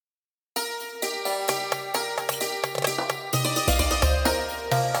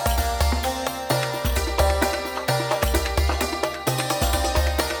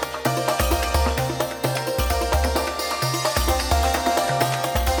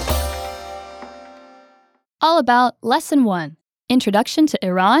all about Lesson 1, Introduction to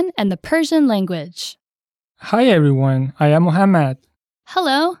Iran and the Persian Language. Hi everyone, I am Mohammad.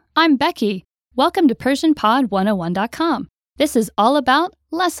 Hello, I'm Becky. Welcome to PersianPod101.com. This is all about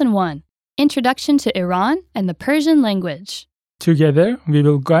Lesson 1, Introduction to Iran and the Persian Language. Together, we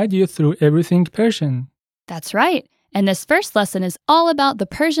will guide you through everything Persian. That's right, and this first lesson is all about the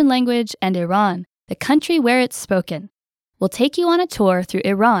Persian language and Iran, the country where it's spoken. We'll take you on a tour through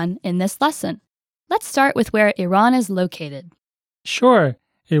Iran in this lesson. Let's start with where Iran is located. Sure,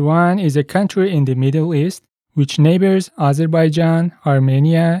 Iran is a country in the Middle East which neighbors Azerbaijan,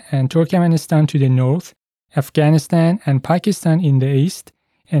 Armenia, and Turkmenistan to the north, Afghanistan and Pakistan in the east,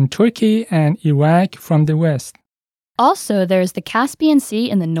 and Turkey and Iraq from the west. Also, there's the Caspian Sea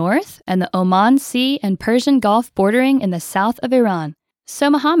in the north and the Oman Sea and Persian Gulf bordering in the south of Iran. So,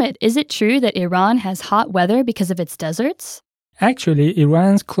 Mohammed, is it true that Iran has hot weather because of its deserts? Actually,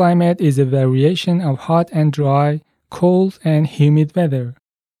 Iran's climate is a variation of hot and dry, cold and humid weather.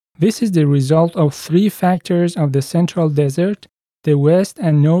 This is the result of three factors of the Central Desert, the West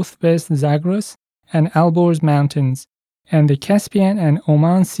and Northwest Zagros and Alborz Mountains, and the Caspian and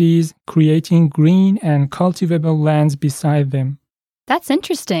Oman Seas creating green and cultivable lands beside them. That's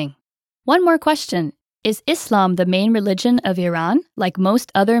interesting. One more question. Is Islam the main religion of Iran, like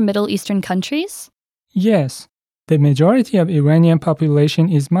most other Middle Eastern countries? Yes, the majority of Iranian population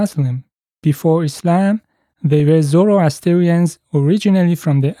is Muslim. Before Islam, they were Zoroastrians, originally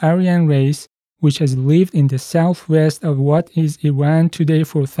from the Aryan race, which has lived in the southwest of what is Iran today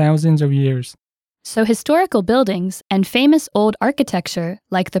for thousands of years. So historical buildings and famous old architecture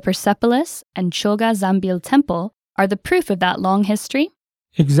like the Persepolis and Choga Zambil Temple are the proof of that long history?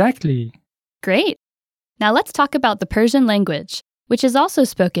 Exactly. Great. Now let's talk about the Persian language, which is also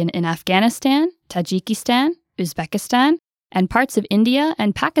spoken in Afghanistan, Tajikistan, Uzbekistan, and parts of India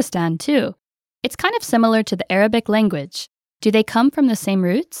and Pakistan too. It's kind of similar to the Arabic language. Do they come from the same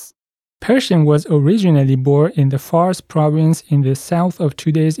roots? Persian was originally born in the Fars province in the south of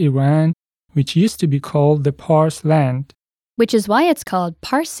today's Iran, which used to be called the Pars land. Which is why it's called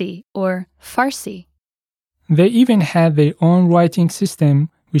Parsi or Farsi. They even had their own writing system,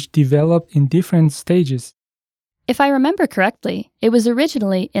 which developed in different stages. If I remember correctly, it was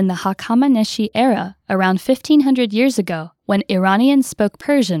originally in the Hakhamaneshi era, around 1500 years ago, when Iranians spoke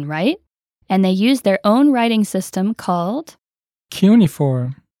Persian, right? And they used their own writing system called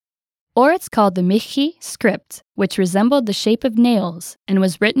Cuneiform. Or it's called the Mikhi script, which resembled the shape of nails and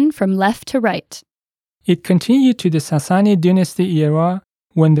was written from left to right. It continued to the Sasani dynasty era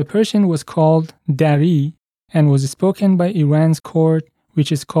when the Persian was called Dari and was spoken by Iran's court,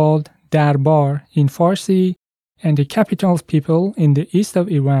 which is called Darbar in Farsi, and the capital people in the east of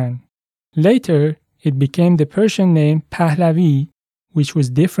Iran. Later, it became the Persian name Pahlavi, which was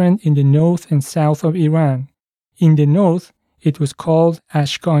different in the north and south of Iran. In the north, it was called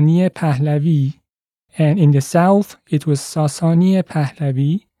Ashkani Pahlavi, and in the south, it was Sasani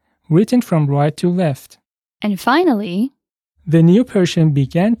Pahlavi, written from right to left. And finally, the new Persian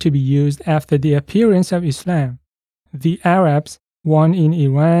began to be used after the appearance of Islam. The Arabs won in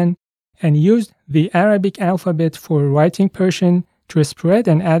Iran and used the Arabic alphabet for writing Persian to spread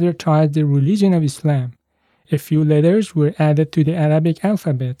and advertise the religion of Islam. A few letters were added to the Arabic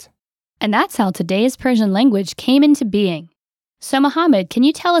alphabet. And that's how today's Persian language came into being. So, Mohammed, can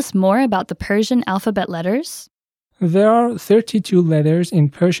you tell us more about the Persian alphabet letters? There are 32 letters in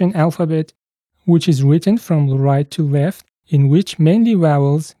Persian alphabet, which is written from right to left, in which mainly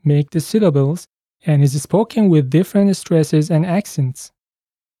vowels make the syllables and is spoken with different stresses and accents.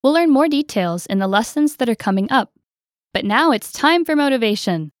 We'll learn more details in the lessons that are coming up. But now it's time for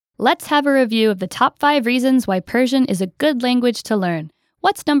motivation. Let's have a review of the top 5 reasons why Persian is a good language to learn.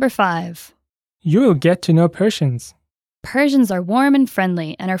 What's number 5? You will get to know Persians. Persians are warm and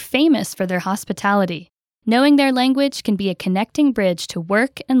friendly and are famous for their hospitality. Knowing their language can be a connecting bridge to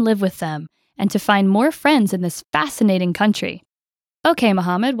work and live with them, and to find more friends in this fascinating country. Okay,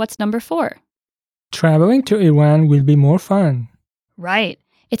 Mohammed, what's number 4? Traveling to Iran will be more fun. Right.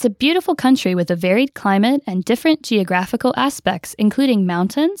 It's a beautiful country with a varied climate and different geographical aspects, including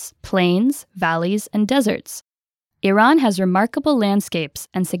mountains, plains, valleys, and deserts. Iran has remarkable landscapes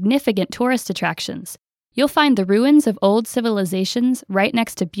and significant tourist attractions. You'll find the ruins of old civilizations right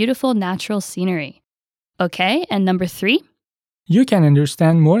next to beautiful natural scenery. Okay, and number 3? You can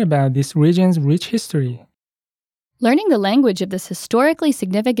understand more about this region's rich history. Learning the language of this historically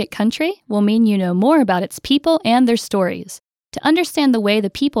significant country will mean you know more about its people and their stories. To understand the way the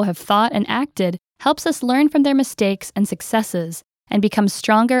people have thought and acted helps us learn from their mistakes and successes and become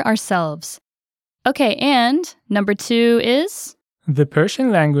stronger ourselves. Okay, and number 2 is? The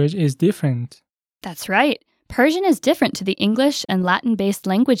Persian language is different. That's right. Persian is different to the English and Latin-based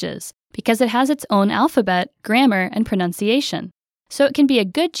languages because it has its own alphabet, grammar, and pronunciation. So it can be a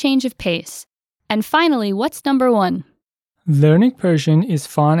good change of pace. And finally, what's number 1? Learning Persian is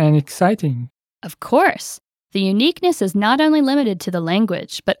fun and exciting. Of course! The uniqueness is not only limited to the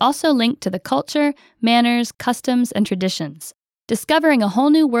language, but also linked to the culture, manners, customs, and traditions. Discovering a whole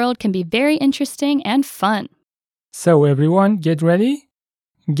new world can be very interesting and fun. So everyone, get ready?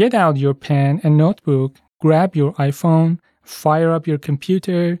 Get out your pen and notebook, grab your iPhone, fire up your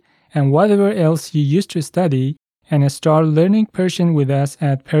computer, and whatever else you used to study, and start learning Persian with us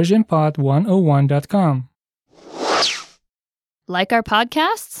at PersianPod101.com. Like our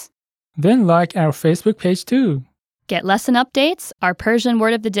podcasts? Then like our Facebook page too. Get lesson updates, our Persian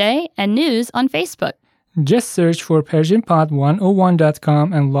word of the day, and news on Facebook. Just search for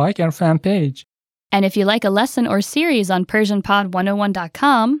PersianPod101.com and like our fan page. And if you like a lesson or series on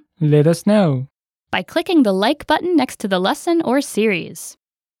PersianPod101.com, let us know by clicking the like button next to the lesson or series.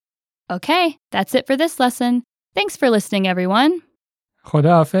 Okay, that's it for this lesson. Thanks for listening, everyone.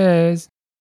 Khuda Hafiz.